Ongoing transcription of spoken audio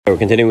We're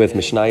continuing with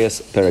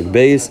Mishnayos Perek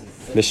Beis,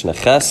 Mishnah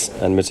Ches,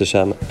 and Mitzvah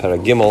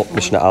Perek Gimel,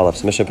 Mishnah Aleph.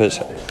 So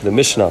the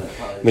Mishnah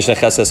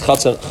Ches says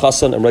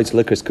Chasan and writes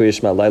Likris Kriya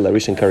Shema Laila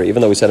Rishon Kari.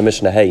 Even though we said in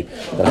Mishnah Hey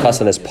that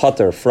Chasan is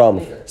pater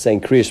from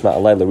saying Kriya Shema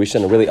Laila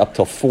Rishon, and really up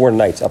till 4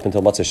 nights, up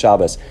until Matzah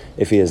Shabbos,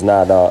 if he is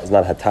not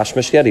had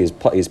tashmish yet, he's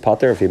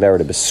pater. If he married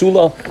a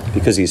besula,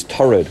 because he's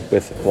torrid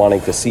with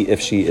wanting to see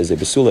if she is a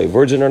besula, a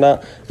virgin or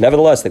not.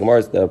 Nevertheless, the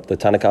Gemara, the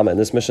Tanakhama in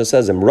this Mishnah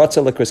says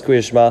Imratza Likris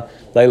Kriya Shema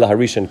Laila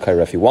Harishon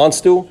Kari. If he wants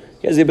to,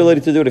 he has the ability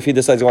to do it. If he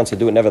decides he wants to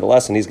do it,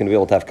 nevertheless, and he's going to be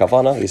able to have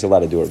kavana, he's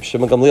allowed to do it.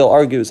 Shimon Gamliel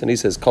argues, and he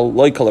says, if this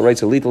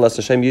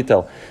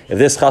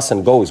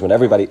chasan goes when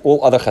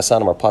all other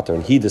chasanim are pater,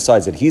 and he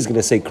decides that he's going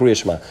to say Kriya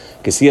Shema,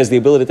 because he has the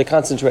ability to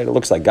concentrate, it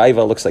looks like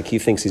gaiva, looks like he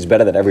thinks he's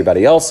better than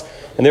everybody else,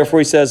 and therefore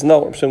he says,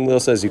 no, Shimon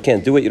Gamliel says, you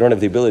can't do it, you don't have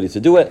the ability to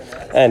do it,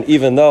 and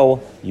even though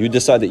you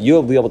decide that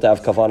you'll be able to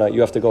have kavana, you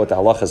have to go with the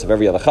halachas of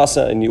every other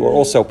chasa, and you are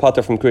also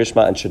pater from Kriya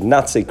Shema and should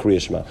not say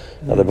Kriya Shema.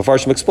 Now the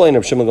Mefarshim explain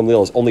that Shimon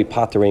Gamliel is only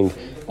patering,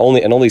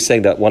 only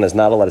saying that one is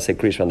not allowed to say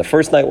Kriya Shema on the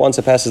first night. Once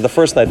it passes the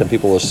first night, then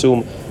people will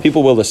assume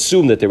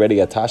that they already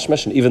had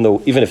tashmish, and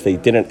even if they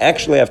didn't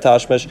actually have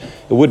tashmish,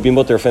 it would be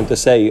mutter for him to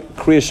say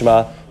Kriya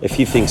Shema if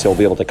he thinks he'll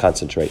be able to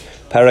concentrate.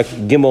 Parak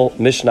Gimel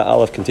Mishnah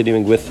Aleph,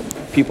 continuing with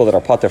people that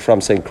are pater from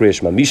saying Kriya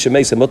Shema. Misha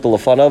Meisa Mutal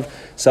Lefanav,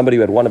 somebody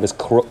who had one of his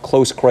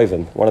close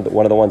kroivim, one of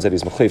the ones that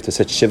he's mechayiv to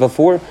sit shiva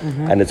for,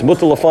 and it's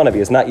Mutal Lefanav. He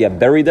has not yet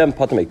buried them.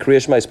 Pater me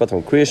Kriya Shema, he's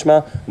pater from Kriya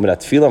Shema. Umenat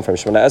Tefillah from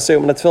Shemana Esrei,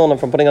 Umenat Tefillah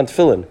from putting on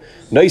Tefillin.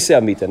 Noisei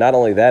Amita. Not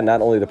only that,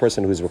 not only the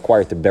person who's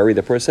required to bury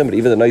the person, but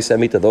even the Noisei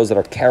Amita, those that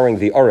are carrying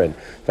the Aron,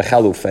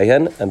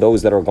 v'chalufeihen, and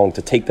those that are going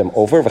to take them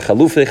over,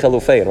 v'chalufei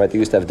chalufeihen. Right? They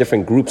used to have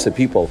different groups of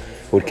people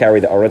who would carry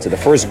the Aron. So the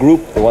first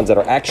group, the ones that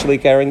are actually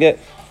carrying it,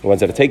 the ones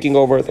that are taking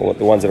over, the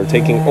ones that are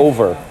taking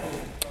over,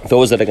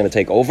 those that are going to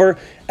take over,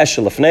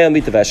 eshel lefnei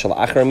mita, eshel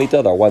achar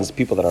mita, there are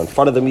people that are in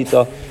front of the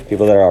mita,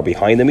 people that are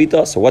behind the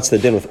mita. So what's the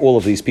din with all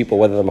of these people,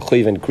 whether they're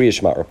mechayiv in Kriya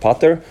Shema or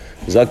pater?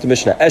 Zok the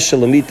Mishnah,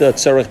 eshel mita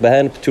tzarich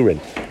behen pturin.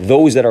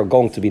 Those that are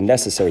going to be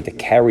necessary to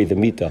carry the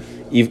mita,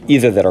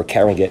 either that are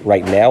carrying it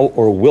right now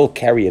or will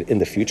carry it in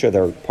the future,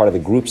 they're part of the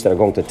groups that are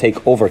going to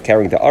take over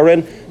carrying the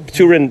aron.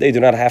 Pturin, they do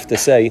not have to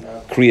say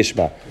Kriya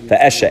Shema. The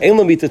esha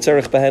ein mita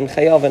tzarich behen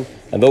chayavin,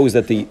 and those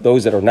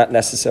that are not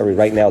necessary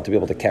right now to be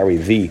able to carry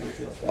the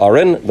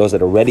aron, those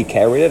that already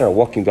carried it and are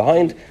walking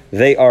behind,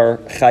 they are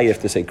chayiv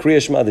to say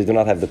Kriya Shema. They do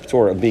not have the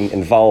ptur of being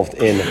involved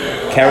in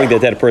carrying the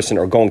dead person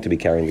or going to be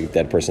carrying the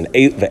dead person.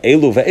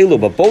 Ve'elu,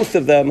 but both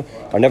of them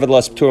are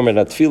nevertheless ptur and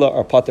tefillah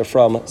are pater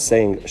from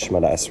saying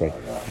Shemana Esrei.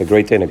 A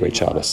great day and a great Shabbos.